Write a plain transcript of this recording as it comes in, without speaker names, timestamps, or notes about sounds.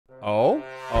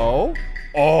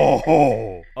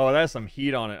Oh, that's some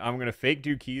heat on it. I'm gonna fake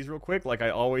do keys real quick, like I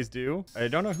always do. I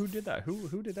don't know who did that.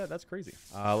 Who did that? That's crazy.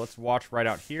 Let's watch right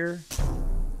out here.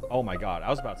 Oh my god, I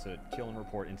was about to kill and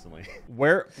report instantly.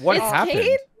 What happened?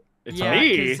 Kate? It's Yeah,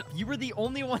 me. 'cause you were the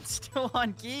only one still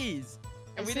on keys.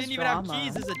 And we This didn't is even have drama.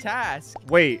 keys as a task.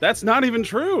 Wait. That's not even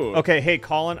true. Okay, hey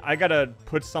Colin, I gotta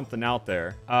put something out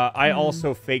there. I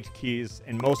also faked keys,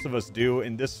 and most of us do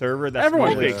in this server. That's Everyone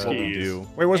usually fakes what we keys. do.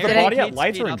 Wait, was the Eric body at Kate's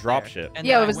lights or feet in up dropship? there. And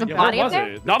Yeah, then it was I the went body down. up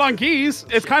there? Not on keys.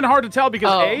 It's kind of hard to tell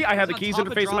because Oh. A, I had the It's on keys top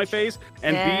of interface in my dropship. face,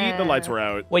 and B, the lights were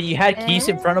out. Wait, you had keys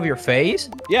in front of your face?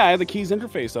 Yeah, I had the keys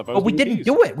interface up. I But was we doing didn't keys.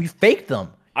 do it. We faked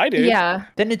them. I did. Yeah.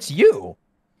 Then it's you.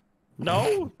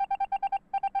 No.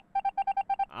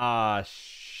 Ah,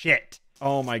 shit.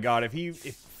 Oh my god, if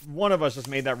one of us just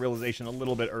made that realization a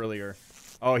little bit earlier,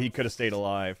 oh, he could have stayed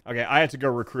alive. Okay, I had to go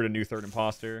recruit a new third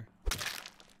imposter.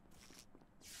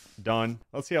 Done.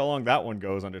 Let's see how long that one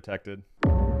goes undetected.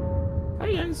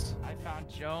 Hi guys. I found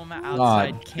Joma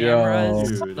outside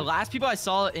cameras. The last people I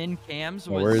saw in cams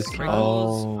was Where's Rickles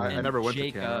Cole? and I never went to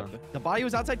Jacob. cam. The body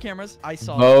was outside cameras. I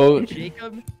saw Vote.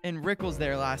 Jacob and Rickles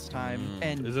there last time,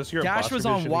 and Is this your Dash imposter was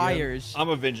on vision again? wires. I'm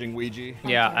avenging Ouija.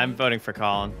 Yeah, I'm voting for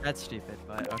Colin. That's stupid,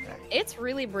 but okay. It's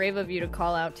really brave of you to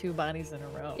call out 2 bodies in a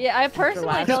row. Yeah, I personally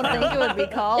last don't time. think it would be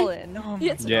Colin.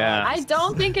 It's Yeah. I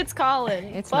don't think it's Colin.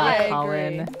 It's but not I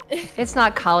Colin. agree. It's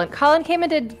not Colin. Colin came and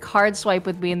did card swipe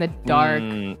with me in the dark.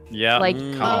 Yeah. Like,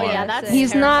 Oh yeah, that's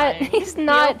he's not. terrifying. He's He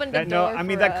not. opened the That, no, door I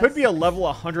mean, for that could us. be a level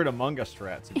 100 Among Us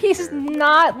strat. to be He's fair.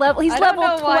 not level. He's I don't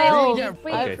level know why- 12. Yeah,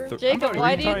 Wait, Okay, Jacob,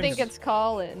 why do you times- think it's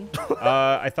Colin?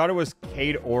 I thought it was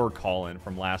Cade or Colin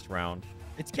from last round.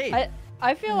 It's Kate.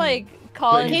 I feel like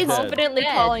Colin he's dead. confidently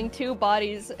Dead. calling 2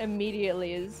 bodies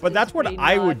immediately is. But that's what pretty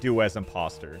I not- would do as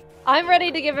imposter. I'm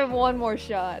ready to give him one more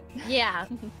shot. Yeah.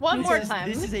 One This more is- time.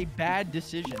 This is a bad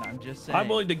decision. I'm just saying. I'm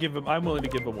willing to give him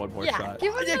one more yeah. shot.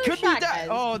 Give us It another could be shot, that. guys.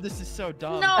 Oh, this is so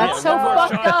dumb. No. That's so one more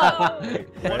fucked shot. up.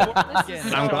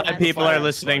 Again. I'm glad people are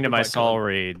listening to my soul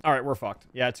read. All right, we're fucked.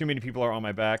 Yeah, too many people are on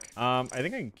my back. I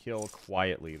think I can kill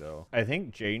quietly, though. I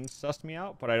think Jaden sussed me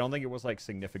out, but I don't think it was, like,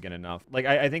 significant enough. Like,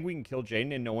 I think we can kill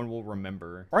Jaden and no one will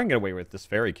remember. Or I can get away with this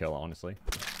fairy kill, honestly.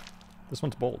 This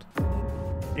one's bold.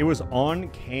 It was on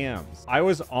cams. I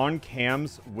was on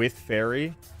cams with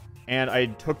Fairy, and I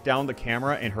took down the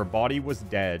camera, and her body was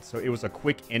dead. So it was a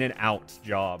quick in and out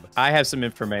job. I have some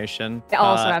information. I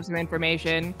also have some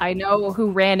information. I know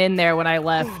who ran in there when I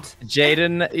left.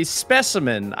 Jaden, a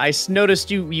specimen.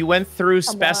 Noticed you went through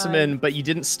specimen, but you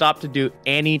didn't stop to do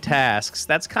any tasks.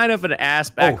 That's kind of an ass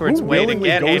backwards who way to willingly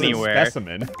get goes in anywhere.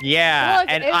 Specimen? Yeah, Look,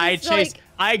 and it I was chased. like-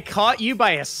 I caught you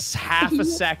by half a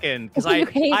second because You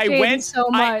hate I Jaden went so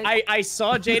much. I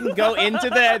saw Jaden go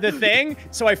into the thing,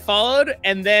 so I followed,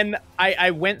 and then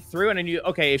I went through, and I knew,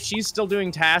 okay, if she's still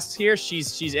doing tasks here,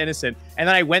 she's innocent. And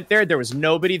then I went there was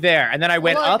nobody there, and then I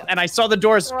went Look, up and I saw the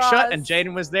doors Ross, shut, and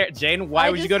Jaden was there. Jaden, why I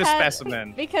would you just go to had-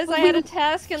 specimen? Because I had a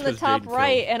task in the Because top Jaden killed.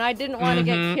 right, and I didn't want to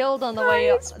get killed on the way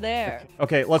up there.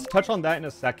 Okay, let's touch on that in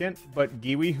a second. But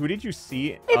Giwi, who did you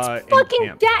see It's in fucking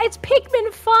camp? It's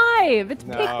Pikmin 5. It's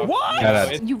Pikmin. What?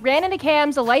 Yeah, You ran into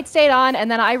cams, the light stayed on, and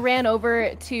then I ran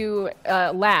over to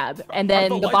lab, and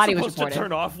then the body was supposed to reported.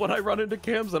 turn off when I run into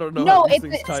cams. I don't know. No, how these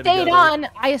it things tie stayed together. on.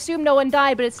 I assume no one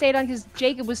died, but it stayed on because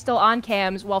Jacob was still on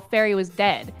cams while Fairy was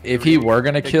dead. If he were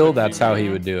gonna kill, that's how he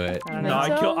would do it. I don't No,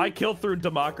 know. I kill through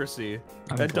democracy,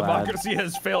 and glad. democracy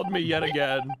has failed me yet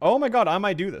again. Oh my god, I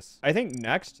might do this. I think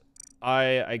next,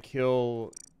 I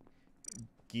kill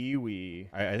Giwi.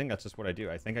 I think that's just what I do.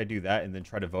 I think I do that and then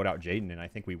try to vote out Jaden, and I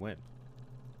think we win.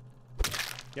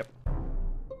 Yep.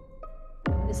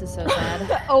 This is so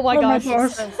sad. Oh my gosh,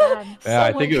 it's so sad. Yeah, I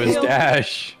Someone think it was killed-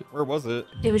 Dash. Where was it?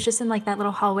 It was just in like that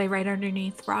little hallway right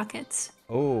underneath Rockets.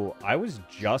 Oh, I was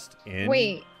just in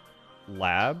Wait,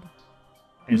 lab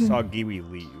and saw Giwi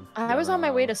leave. I was on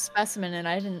my way to specimen and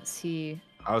I didn't see.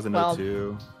 I was in Well-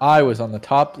 O2. I was on the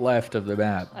top left of the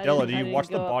map. I Della, didn't- do I you didn't watch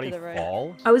the go up to body the right.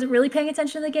 fall? I wasn't really paying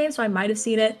attention to the game, so I might have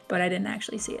seen it, but I didn't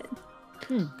actually see it.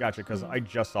 Gotcha, because I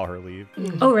just saw her leave.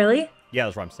 Oh, really? Yeah,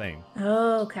 that's what I'm saying.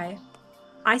 Oh, okay.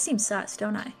 I seem sus,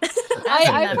 don't I?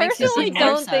 I That makes you personally seem more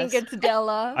don't think sus. it's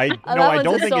Della. I That no, I one's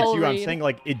don't a think it's soul you. I'm read. saying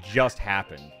like it just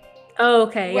happened. Oh,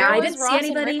 okay. Where Yeah, I was didn't see Ross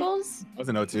and anybody. Rickles? I was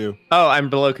in O2. Oh, I'm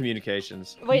below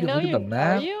communications. Wait, You no, look at you the are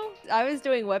map? you? I was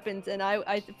doing weapons, and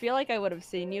I feel like I would have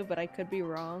seen you, but I could be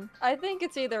wrong. I think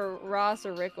it's either Ross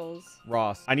or Rickles.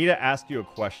 Ross, I need to ask you a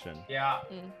question. Yeah.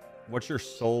 What's your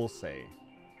soul say?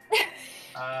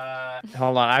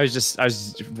 Hold on, I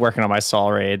was working on my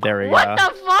soul raid. There we What go.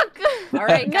 the fuck? All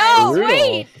right, No, guys. Brutal.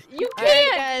 wait! You All right,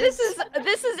 can't! guys.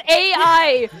 This is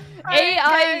AI! All right, AI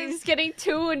guys. is getting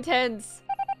too intense.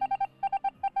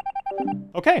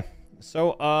 Okay,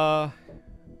 so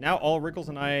now all Rickles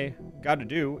and I got to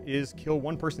do is kill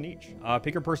one person each.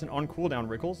 Pick your person on cooldown,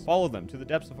 Rickles. Follow them to the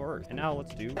depths of Earth. And now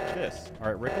let's do this.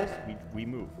 All right, Rickles, we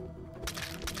move.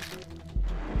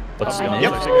 Let's go.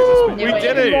 Yep. We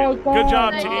did it. Good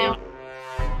job, team.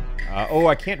 Oh,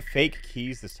 I can't fake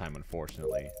keys this time,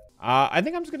 unfortunately. I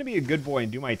think I'm just going to be a good boy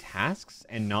and do my tasks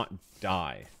and not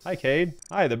die. Hi, Cade.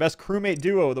 Hi, the best crewmate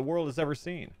duo the world has ever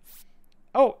seen.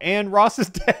 Oh, and Ross is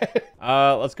dead.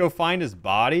 Let's go find his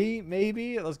body,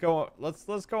 maybe. Let's go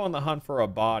on the hunt for a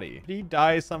body. Did he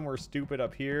die somewhere stupid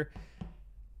up here?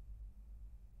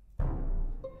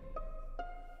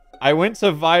 I went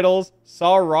to Vitals,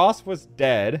 saw Ross was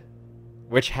dead,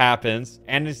 which happens,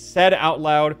 and said out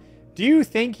loud, "Do you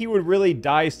think he would really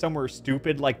die somewhere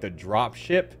stupid like the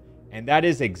dropship?" And that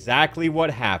is exactly what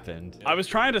happened. I was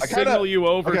trying to signal you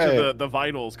over to the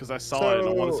vitals because I saw it and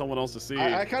I wanted someone else to see.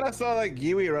 I kind of saw like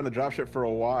Giwi around the dropship for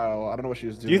a while. I don't know what she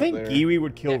was doing. Do you think Giwi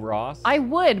would kill Ross? I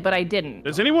would, but I didn't.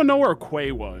 Does anyone know where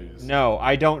Quay was? No,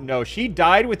 I don't know. She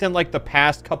died within like the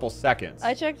past couple seconds.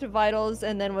 I checked vitals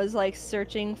and then was like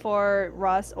searching for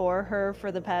Ross or her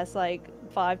for the past like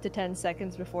 5 to 10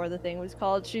 seconds before the thing was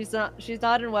called. She's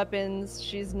not in weapons.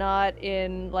 She's not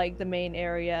in like the main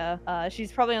area.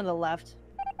 She's probably on the left.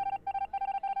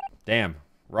 Damn,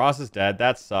 Ross is dead.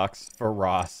 That sucks for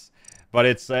Ross. But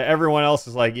it's everyone else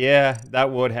is like, yeah, that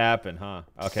would happen, huh?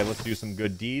 Okay, let's do some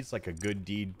good deeds like a good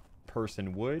deed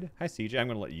person would. Hi, CJ. I'm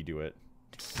gonna let you do it.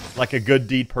 Like a good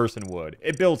deed person would.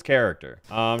 It builds character.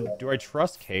 Do I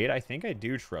trust Cade? I think I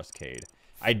do trust Cade.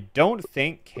 I don't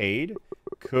think Cade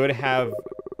could have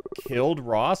killed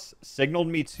Ross, signaled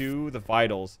me to the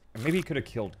vitals, and maybe he could have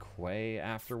killed Quay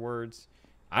afterwards.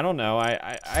 I don't know.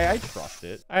 I trust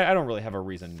it. I don't really have a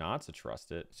reason not to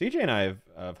trust it. CJ and I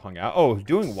have hung out. Oh,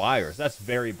 doing wires. That's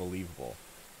very believable.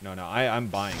 No, I'm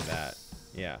buying that.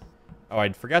 Yeah. Oh, I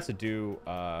forgot to do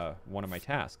one of my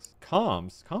tasks.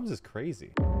 Comms. Comms is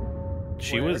crazy.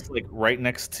 She was like right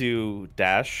next to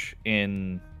Dash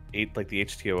in the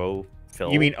H2O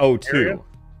film. You mean O2?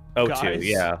 O2, Guys,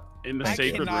 yeah. In the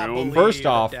sacred room. First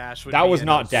off, that was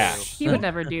not Dash. He would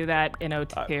never do that in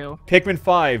O2. Pikmin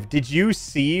 5, did you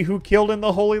see who killed in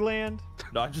the Holy Land?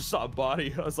 No, I just saw a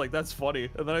body. I was like, that's funny.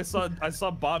 And then I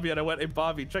saw Bobby and I went, hey,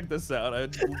 Bobby, check this out. I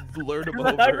lured him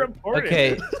over. I reported.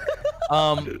 Okay.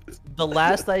 The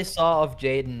last I saw of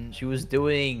Jaden, she was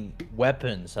doing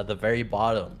weapons at the very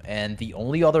bottom, and the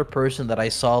only other person that I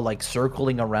saw like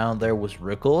circling around there was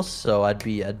Rickles. So I'd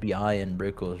be eyeing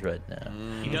Rickles right now.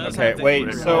 Okay,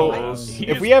 wait. So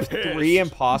if we have 3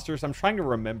 imposters, I'm trying to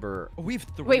remember. We have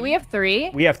 3. Wait, we have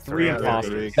 3? We have 3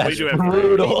 imposters. That's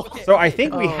brutal. So I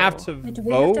think we have to Do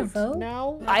we have to vote vote?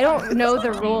 now. I don't know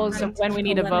the rules of when we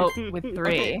need to vote with 3.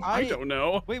 Okay, I don't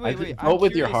know. Wait. Vote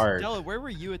with your heart. Della, where were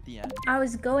you at the end? I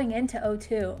was going into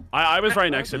O2. I was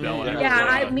right next to Dylan.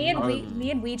 Yeah, me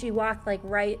and Ouija walked like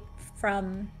right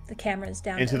from the cameras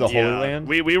down Into to the Holy Land?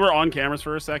 We were on cameras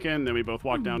for a second, then we both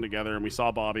walked down together and we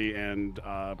saw Bobby and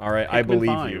All right, I Pikmin believe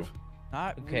 5. you.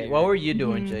 Okay, what were you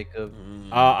doing, Jacob?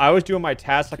 I was doing my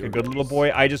task like a good little boy.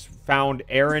 I just found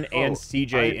Aaron and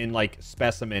CJ in like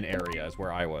specimen areas where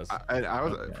I was. I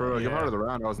was for a good part of the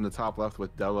round. I was in the top left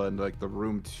with Della, and like the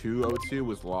room 202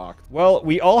 was locked. Well,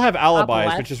 we all have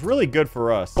alibis, which is really good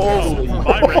for us. Oh,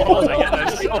 my Rickles, I get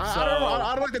that.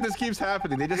 I don't like that this keeps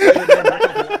happening. They just say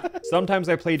that Sometimes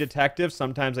I play detective,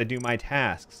 sometimes I do my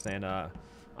tasks, and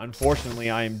unfortunately,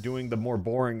 I am doing the more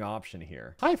boring option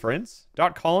here. Hi, friends.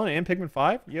 Colin and Pikmin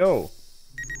 5. Yo.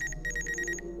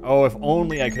 Oh, if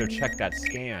only I could have checked that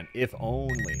scan. If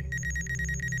only.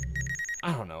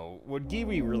 I don't know. Would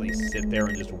Giwi really sit there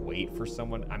and just wait for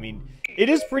someone? I mean, it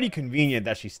is pretty convenient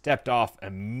that she stepped off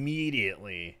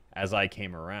immediately as I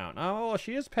came around. Oh, well,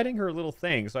 she is petting her little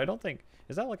thing, so I don't think...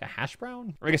 Is that like a hash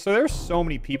brown? Okay, so there's so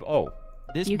many people... Oh.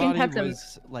 This body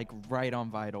was like right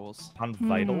on vitals. On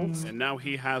vitals? And now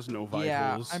he has no vitals.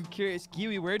 Yeah, I'm curious.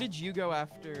 Giwi, where did you go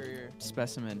after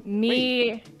specimen?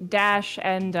 Me, Dash,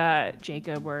 and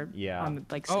Jacob were on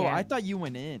like scan. Oh, I thought you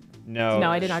went in. No,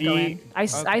 I did not go in. I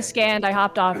scanned, I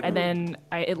hopped off, and then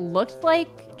it looked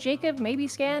like Jacob maybe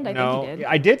scanned. I think he did.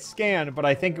 I did scan, but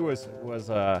I think it was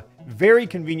very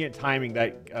convenient timing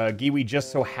that Giwi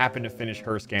just so happened to finish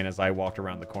her scan as I walked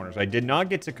around the corners. I did not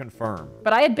get to confirm.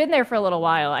 But I had been there for a little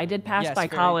while. I did pass by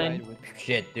Colin.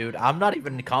 Shit, dude, I'm not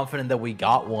even confident that we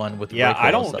got one with Rickles.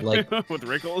 I don't like with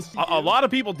Rickles. A lot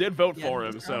of people did vote for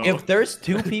him. So if there's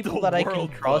 2 people that I can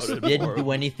trust that didn't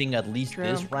do anything at least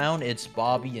this round, it's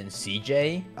Bobby and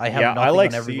CJ. I have nothing I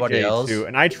like on everybody CJ else too,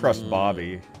 and I trust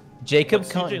Bobby. Jacob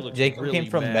CJ Jacob really came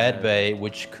from mad. medbay,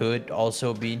 which could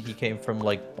also mean he came from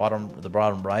like the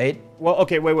bottom right. Well,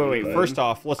 okay, wait. First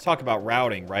off, let's talk about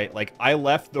routing, right? Like, I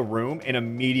left the room and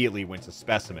immediately went to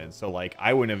specimen, so like,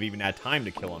 I wouldn't have even had time to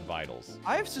kill on vitals.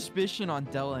 I have suspicion on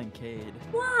Della and Cade.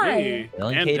 Why?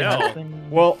 And Del.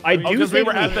 Well, I do Because think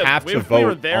we have to vote. We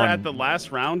were there on... at the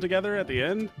last round together at the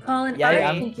end. Colin, Yeah, I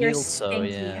I think you're feel so,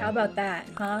 stinky. yeah. How about that,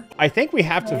 huh? I think we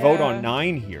have to vote on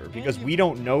 9 here because we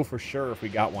don't know for sure if we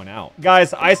got one out.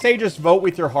 Guys, I say just vote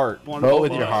with your heart. Vote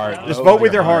with your heart. Just vote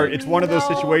with your heart. It's one of those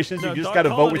situations you just got to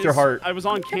vote with your heart. I was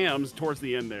on cams towards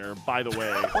the end there, by the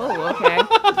way. Oh, okay.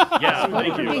 Yeah,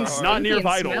 thank Being you. stinky Not near and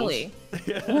vitals. smelly.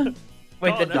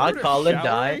 Wait, did Doc Colin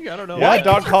die? I don't know. Yeah,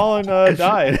 Doc Colin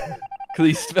died. Because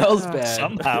he smells bad.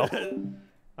 Somehow.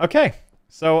 Okay.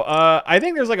 So, I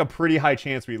think there's like a pretty high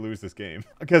chance we lose this game.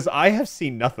 Because I have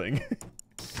seen nothing.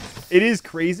 It is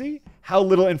crazy how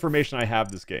little information I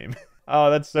have this game. Oh,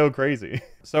 that's so crazy.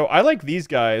 So I like these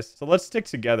guys, so let's stick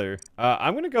together.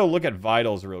 I'm gonna go look at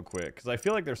vitals real quick, because I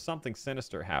feel like there's something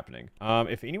sinister happening.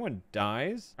 If anyone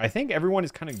dies, I think everyone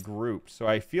is kind of grouped, so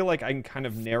I feel like I can kind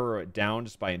of narrow it down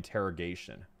just by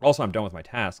interrogation. Also, I'm done with my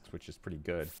tasks, which is pretty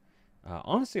good.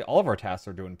 Honestly, all of our tasks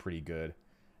are doing pretty good.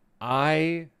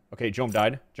 Okay, Jome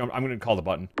died. Jome, I'm gonna call the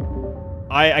button.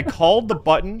 I called the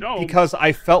button because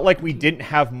I felt like we didn't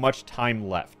have much time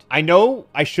left. I know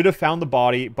I should have found the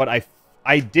body, but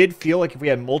I did feel like if we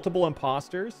had multiple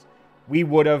imposters, we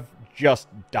would have just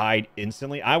died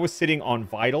instantly. I was sitting on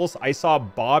vitals. I saw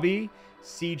Bobby,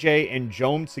 CJ, and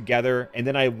Jome together, and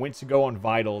then I went to go on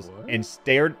vitals and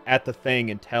stared at the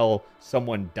thing until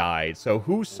someone died. So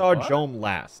who saw Jome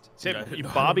last?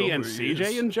 Bobby and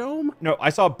CJ and Jome? No, I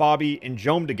saw Bobby and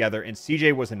Jome together, and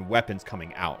CJ was in weapons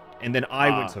coming out. And then I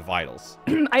went to vitals.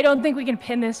 I don't think we can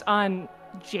pin this on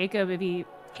Jacob if he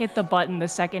hit the button the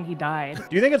second he died.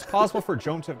 Do you think it's possible for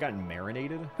Jome to have gotten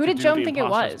marinated? Who did Jome think it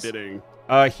was?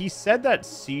 He said that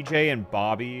CJ and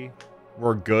Bobby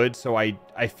were good, so I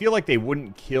feel like they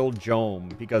wouldn't kill Jome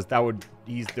because that would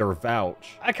ease their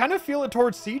vouch. I kind of feel it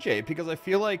towards CJ because I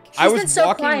feel like I was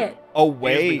walking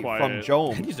away from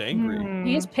Jome. He's angry.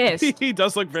 He is pissed. He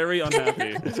does look very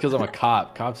unhappy. It's because I'm a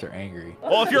cop. Cops are angry.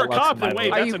 Well, if you're a cop, then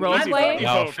wait, Are that's you an role easy playing?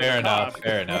 vote. No, fair enough.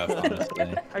 Fair enough,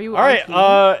 honestly. Are you All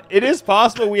right, it is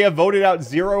possible we have voted out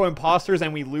 0 imposters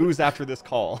and we lose after this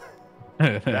call.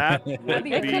 That would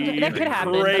be that could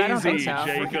happen, crazy, but I don't think so.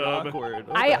 Jacob.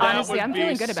 Honestly, I'm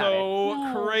feeling good about it.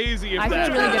 So crazy if I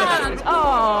that feel really good about this.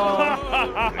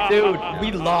 Oh. Dude,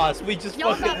 we lost. We just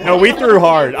fucking. No, we threw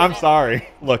hard. I'm sorry.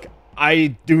 Look,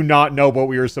 I do not know what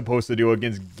we were supposed to do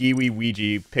against Giwi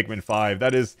Ouija Pikmin 5.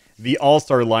 That is the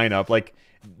all-star lineup. Like,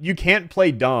 you can't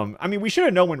play dumb. I mean, we should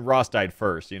have known when Ross died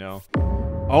first, you know?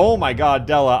 Oh my god,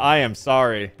 Della, I am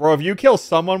sorry. Bro, if you kill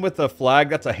someone with a flag,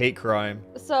 that's a hate crime.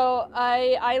 So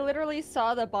I literally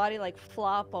saw the body like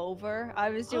flop over. I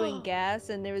was doing gas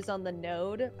and it was on the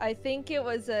node. I think it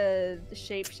was a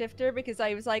shapeshifter because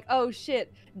I was like, oh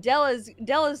shit, Della's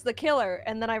the killer.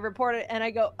 And then I reported and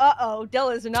I go, uh-oh,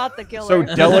 Della's not the killer.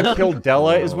 So Della killed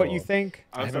Della is what you think?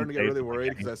 I was starting to get really worried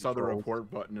because I saw the report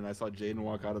button and I saw Jaden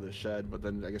walk out of the shed, but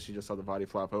then I guess she just saw the body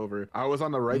flop over. I was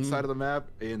on the right side of the map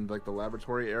in like the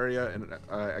laboratory area, and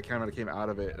I kind of came out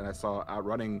of it and I saw out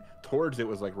running towards it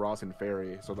was like Ross and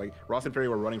Ferry. So like Ross and Ferry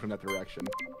were running from that direction.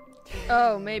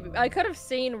 Oh, maybe. I could have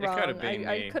seen wrong. could have been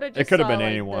I me. could have It just could have saw, been like,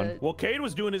 anyone. Well, Cade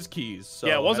was doing his keys. So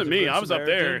Yeah, it wasn't as a me. good I was up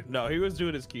there. Samaritan- No, he was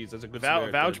doing his keys as a good Vouch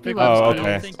Samaritan. pick. Oh, I don't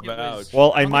okay. think it was-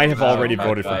 Well, I might have already Oh,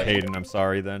 voted for okay. Caden. I'm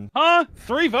sorry then. Huh?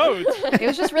 3 votes. It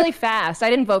was just really fast. I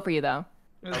didn't vote for you, though.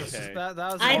 Okay. That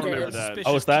was I all did. the That. suspicious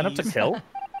Oh, is that enough to keys. kill?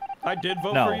 I did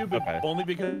vote No, for you, but okay. only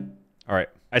because All right.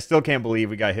 I still can't believe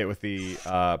we got hit with the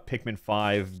Pikmin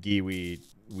 5 Giwi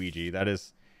Ouija. That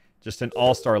is just an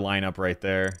all-star lineup right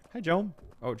there. Hi, Jome.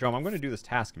 Oh, Jome, I'm going to do this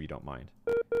task if you don't mind.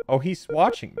 Oh, he's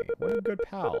watching me. What a good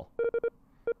pal.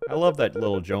 I love that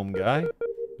little Jome guy.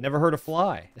 Never heard a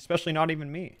fly, especially not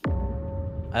even me.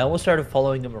 I almost started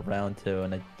following him around too,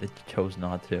 and I chose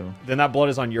not to. Then that blood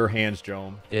is on your hands,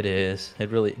 Jome. It is. It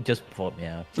really just vote me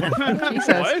out. Jesus.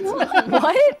 What?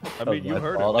 What? I mean, you my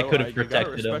heard fault. it. I could have You gotta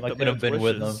protected him. respect I the could have man's been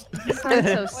with him. wishes. This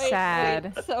sounds so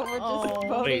sad. Wait, so we're just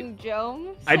voting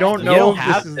Jome? I don't You know don't if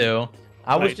this have is- to.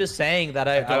 I was Wait. just saying that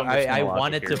I don't understand I the logic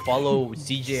wanted to here. follow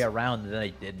CJ around, and then I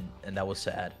didn't, and that was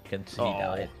sad because he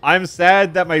died. I'm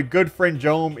sad that my good friend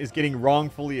Jome is getting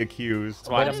wrongfully accused.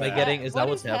 What am I getting? Is that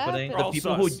what's happening? The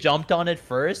people who jumped on it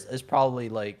first is probably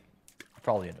like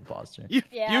an imposter. You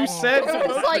Yeah. said It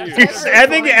was like You said- I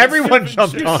think everyone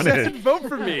jumped you on said it. vote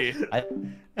for me.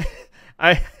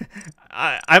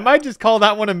 I might just call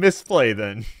that one a misplay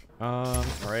then. All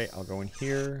right, I'll go in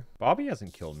here. Bobby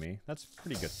hasn't killed me. That's a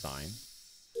pretty good sign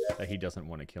that he doesn't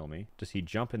want to kill me. Does he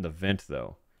jump in the vent,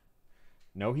 though?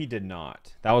 No, he did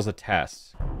not. That was a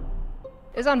test.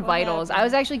 It was on vitals. I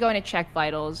was actually going to check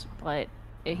vitals, but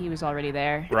he was already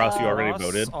there. Ross, you already Ross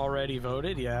voted? Already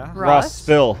voted, yeah. Ross,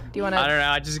 spill. Do you want I to? don't know.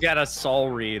 I just got a soul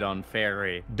read on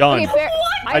Fairy. Done. Okay,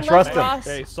 I trust him. Ross.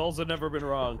 Hey, souls have never been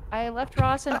wrong. I left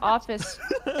Ross in office,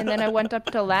 and then I went up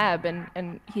to lab,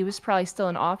 and he was probably still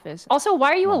in office. Also, why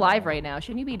are you alive right now?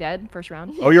 Shouldn't you be dead first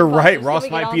round? Oh, you're right. Ross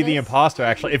might be the imposter,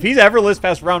 actually. If he's ever lived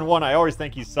past round 1, I always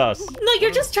think he's sus. No, you're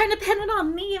just trying to pin it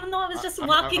on me, even though I was just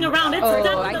walking around. It's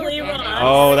definitely wrong.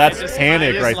 Oh, that's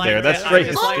panic right there. That's straight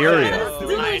hysteria.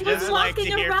 I just like to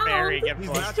hear Fairy get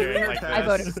flustered like I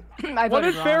voted. this. What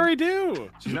did Fairy do?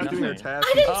 She's not doing her task.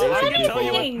 I didn't do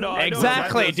anything.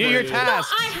 Exactly. Do your task.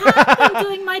 I have been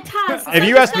doing my tasks. If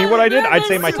you asked me what I did, I'd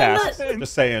say my task.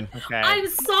 Just saying. Okay. I'm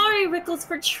sorry, Rickles,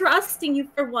 for trusting you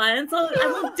for once. I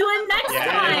won't do it next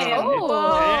time.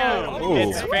 Ooh.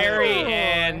 It's Fairy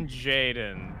and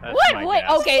Jaden. That's What? my Wait,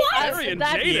 guess. okay. Fairy and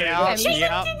That's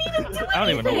Jaden. I don't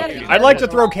even know what you I'd like to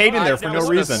throw Kate in there for no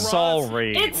reason. Soul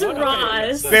read. It's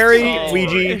Ross. Fairy,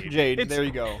 Ouija, Jade. There you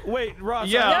go. Wait, Ross.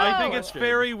 Yeah, I think it's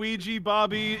Fairy, Ouija,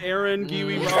 Bobby, Aaron,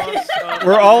 Giwi, Ross.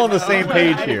 We're all on the same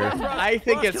page here. I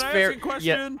think Ross, it's can I Fairy. ask you a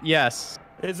question? Yes.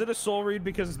 Is it a soul read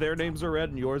because their names are red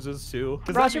and yours is too?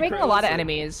 Ross, you're making a lot of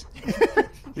enemies.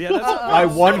 Yeah, that's By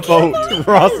one vote,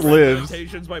 Ross lives.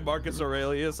 Citations by Marcus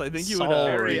Aurelius. I think you Soul would.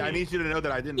 Fairy, I need you to know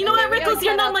that I didn't. You know what, Rickles?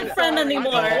 You're not my friend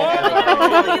anymore.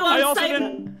 I also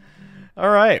didn't. All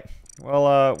right.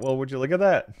 Well, would you look at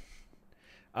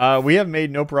that? We have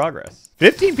made no progress.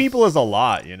 15 people is a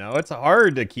lot, you know? It's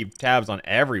hard to keep tabs on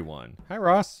everyone. Hi,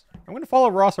 Ross. I'm going to follow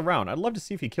Ross around. I'd love to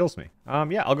see if he kills me.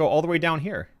 Yeah, I'll go all the way down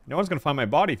here. No one's going to find my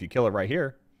body if you kill it right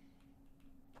here.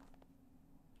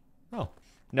 Oh.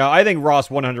 No, I think Ross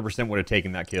 100% would have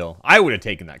taken that kill. I would have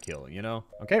taken that kill, you know?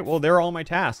 Okay, well, there are all my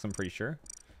tasks, I'm pretty sure.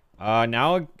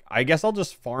 Now, I guess I'll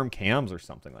just farm cams or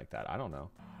something like that. I don't know.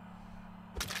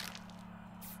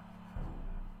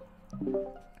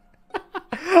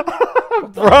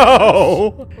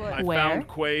 Bro! I Where? found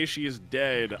Quay. She is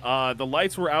dead. The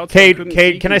lights were out. So I couldn't see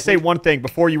Kate, can I say complete- one thing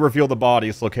before you reveal the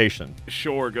body's location?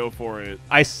 Sure, go for it.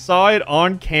 I saw it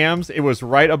on cams. It was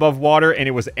right above water, and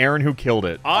it was Aaron who killed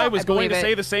it. I was going to believe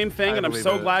say it. the same thing, and I'm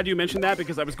so glad you mentioned that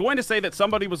because I was going to say that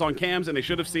somebody was on cams and they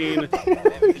should have seen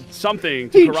something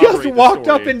to He corroborate just the walked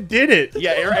story. up and did it.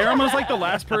 Yeah, Aaron was like the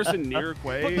last person near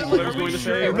Quay. Is what I was going to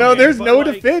say. No, there's But, no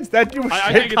like, defense. That dude was I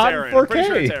straight think it's caught in Aaron. I'm pretty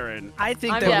sure 4K. it's Aaron. I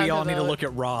think I'm that down we to all need to vote. look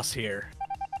at Ross here.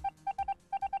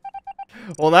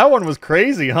 Well, that one was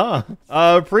crazy, huh?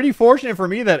 Pretty fortunate for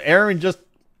me that Aaron just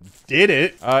did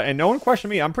it, and no one questioned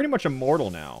me. I'm pretty much immortal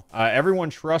now. Everyone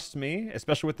trusts me,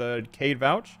 especially with the Cade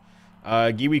vouch.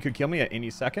 Giwi could kill me at any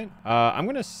second. I'm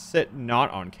gonna sit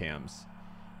not on cams.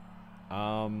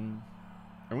 I'm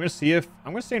gonna see if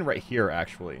I'm gonna stand right here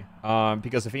actually,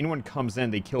 because if anyone comes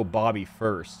in, they kill Bobby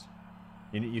first.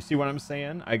 You see what I'm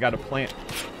saying? I got a plan.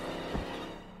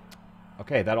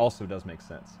 Okay, that also does make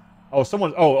sense. Oh,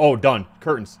 someone's. Oh, done.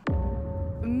 Curtains.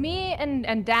 Me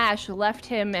and Dash left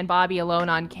him and Bobby alone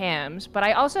on cams, but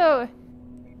I also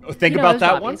Think You know, about it was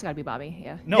that Bobby. one. It's gotta be Bobby,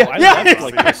 yeah. No, Yeah, I yeah, love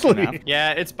like this exactly. map.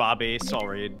 Yeah, it's Bobby. Soul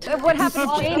read. What happened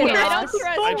to Jane? I don't trust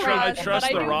I Ross, trust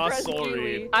but the I do Ross trust soul Kiwi.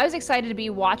 read. I was excited to be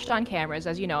watched on cameras.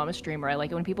 As you know, I'm a streamer. I like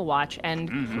it when people watch.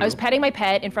 And I was petting my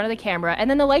pet in front of the camera, and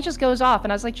then the light just goes off.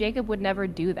 And I was like, Jacob would never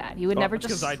do that. He would never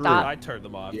just stop. I turned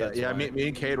them off. Yeah, me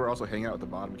and Cade were also hanging out at the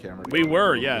bottom camera. We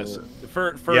were, yes.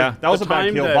 For Yeah, that was the a bad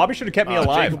time kill. that, Bobby should have kept me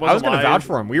alive. Jacob I was going gonna to vouch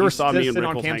for him. We were saw me and sitting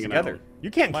on Rickles cams hanging together. out. You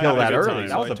can't Might kill have a that good early. time,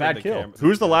 That was so a I bad turned the kill. cam.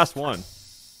 Who's the last one?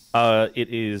 It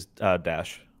is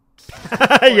Dash.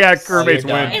 Yeah, crewmates you're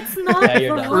done. win. It's not Yeah,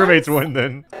 you're Ross. done. Crewmates win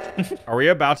then. Are we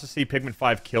about to see Pigment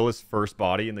 5 kill his first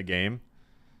body in the game?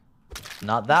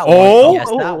 Not that Oh, one. Yes,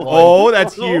 that one. oh,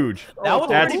 that's huge. That was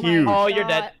That's pretty- huge. Oh, you're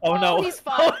dead. Oh no. He's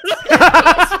fine.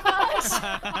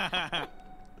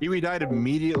 Kiwi died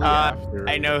immediately after.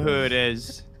 I know who it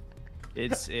is.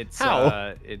 It's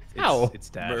How? How? it's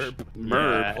Dash.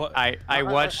 Merb. Yeah,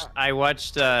 I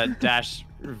watched Dash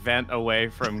vent away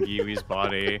from Giwi's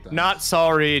body. Not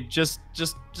sorry, just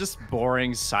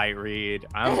boring sight read.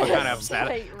 I'm kind of upset.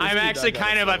 Sight I'm read. actually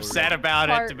kind of upset about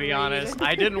it, to be Heart honest. read.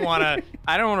 I don't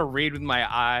want to read with my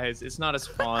eyes. It's not as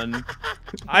fun.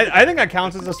 I think that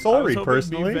counts as a soul I was read hoping me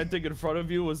personally. venting in front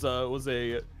of you was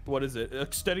a what is it?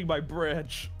 Extending my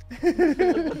bridge.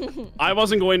 I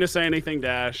wasn't going to say anything,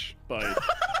 Dash, but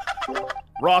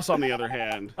Ross, on the other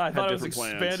hand, I had thought I was different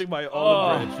plans. expanding my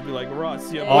own bridge to be like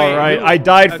Ross. Yeah, All right, I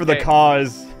died for the Okay.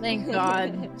 cause. Thank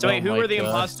God. So wait, who my were the God.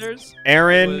 imposters?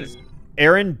 Aaron, Was-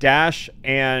 Aaron, Dash,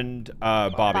 and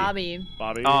Bobby.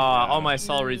 Bobby. All my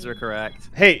soul reads are correct.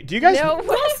 Hey, do you guys? No.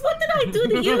 Ross, what did I do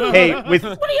to you? Hey, with.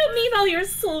 What do you mean all your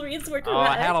soul reads were correct? Oh,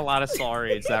 I had a lot of soul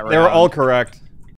reads that round. They were all correct.